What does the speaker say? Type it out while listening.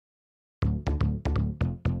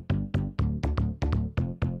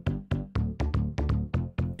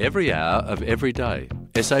Every hour of every day,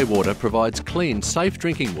 SA Water provides clean, safe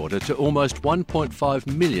drinking water to almost 1.5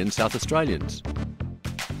 million South Australians.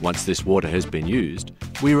 Once this water has been used,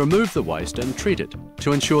 we remove the waste and treat it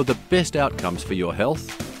to ensure the best outcomes for your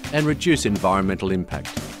health and reduce environmental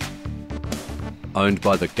impact. Owned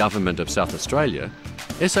by the Government of South Australia,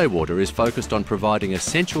 SA Water is focused on providing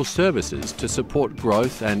essential services to support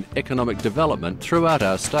growth and economic development throughout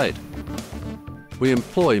our state. We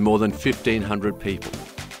employ more than 1,500 people,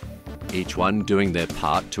 each one doing their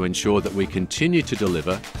part to ensure that we continue to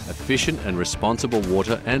deliver efficient and responsible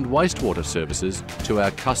water and wastewater services to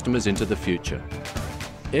our customers into the future.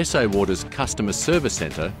 SA Water's Customer Service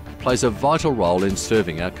Centre plays a vital role in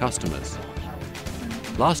serving our customers.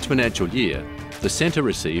 Last financial year, the centre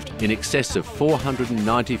received in excess of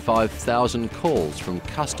 495,000 calls from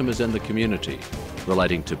customers and the community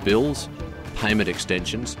relating to bills, payment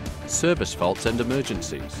extensions, service faults and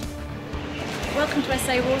emergencies. Welcome to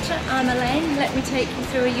SA Water. I'm Elaine. Let me take you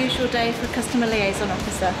through a usual day for a Customer Liaison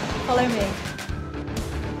Officer. Follow me.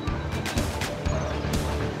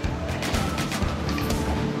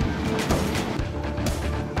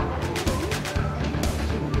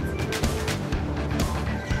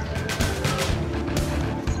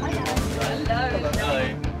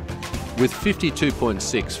 With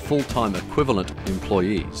 52.6 full-time equivalent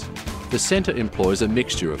employees, the centre employs a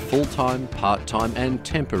mixture of full-time, part-time and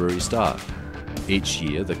temporary staff. Each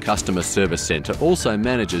year, the Customer Service Centre also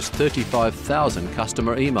manages 35,000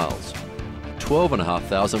 customer emails,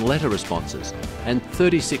 12,500 letter responses and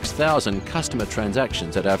 36,000 customer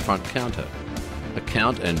transactions at our front counter.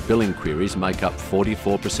 Account and billing queries make up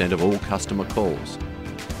 44% of all customer calls,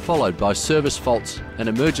 followed by service faults and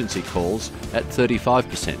emergency calls at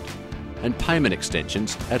 35%. and payment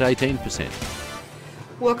extensions at 18%.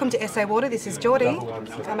 Welcome to SA Water, this is Geordie.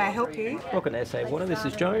 How may I help you? Welcome to SA Water, this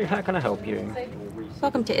is Joe. How can I help you?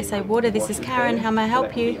 Welcome to SA Water, this is Karen. How may I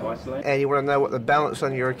help you? And you want to know what the balance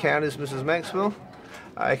on your account is, Mrs. Maxwell?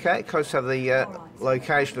 Okay, can I just have the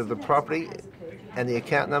location of the property and the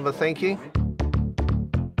account number, thank you.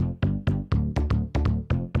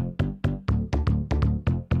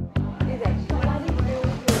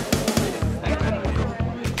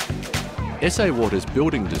 SA Water's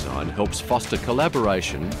building design helps foster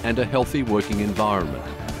collaboration and a healthy working environment.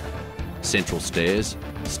 Central stairs,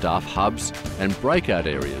 staff hubs and breakout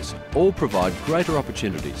areas all provide greater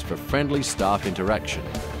opportunities for friendly staff interaction.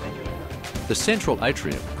 The central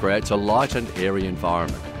atrium creates a light and airy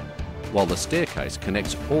environment, while the staircase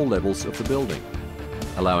connects all levels of the building,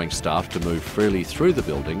 allowing staff to move freely through the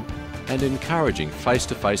building and encouraging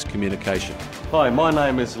face-to-face communication. Hi, my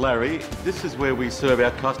name is Larry. This is where we serve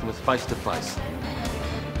our customers face-to-face.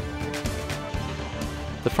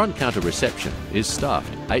 The front counter reception is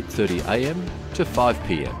staffed 8:30 a.m. to 5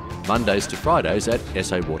 p.m, Mondays to Fridays at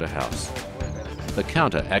SA Water House. The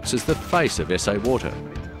counter acts as the face of SA Water,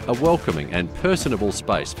 a welcoming and personable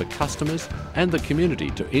space for customers and the community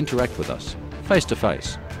to interact with us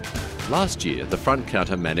face-to-face. Last year, the front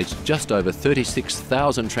counter managed just over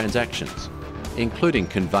 36,000 transactions, including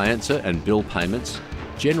conveyancer and bill payments,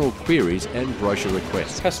 general queries and brochure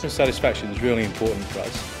requests. Customer satisfaction is really important for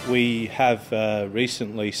us. We have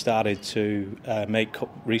recently started to make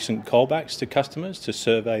recent callbacks to customers to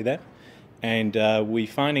survey them, and we're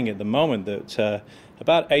finding at the moment that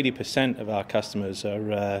about 80% of our customers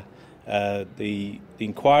are the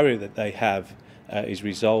inquiry that they have is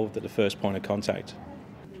resolved at the first point of contact.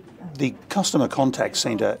 The Customer Contact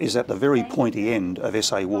Centre is at the very pointy end of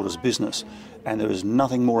SA Water's business, and there is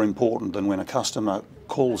nothing more important than when a customer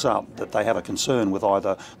calls up that they have a concern with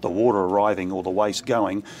either the water arriving or the waste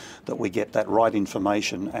going, that we get that right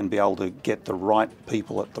information and be able to get the right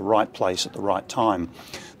people at the right place at the right time.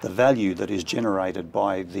 The value that is generated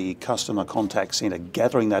by the Customer Contact Centre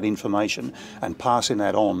gathering that information and passing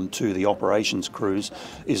that on to the operations crews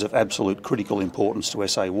is of absolute critical importance to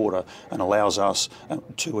SA Water and allows us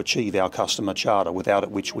to achieve our customer charter, without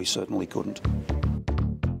it which we certainly couldn't.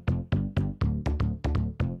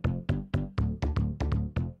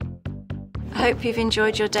 I hope you've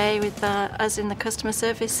enjoyed your day with us in the Customer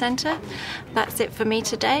Service Centre. That's it for me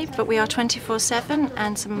today, but we are 24/7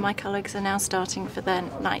 and some of my colleagues are now starting for their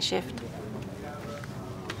night shift.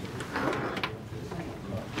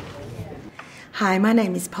 Hi, my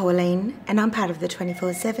name is Pauline and I'm part of the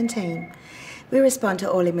 24/7 team. We respond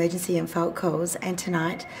to all emergency and fault calls, and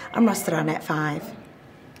tonight I'm rostered on at 5.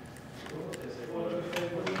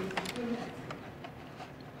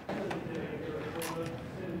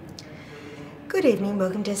 Good evening,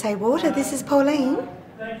 welcome to SA Water, this is Pauline.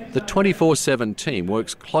 The 24/7 team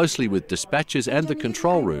works closely with dispatchers and the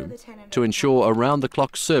control room to ensure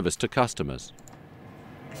around-the-clock service to customers.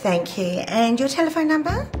 Thank you. And your telephone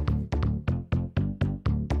number?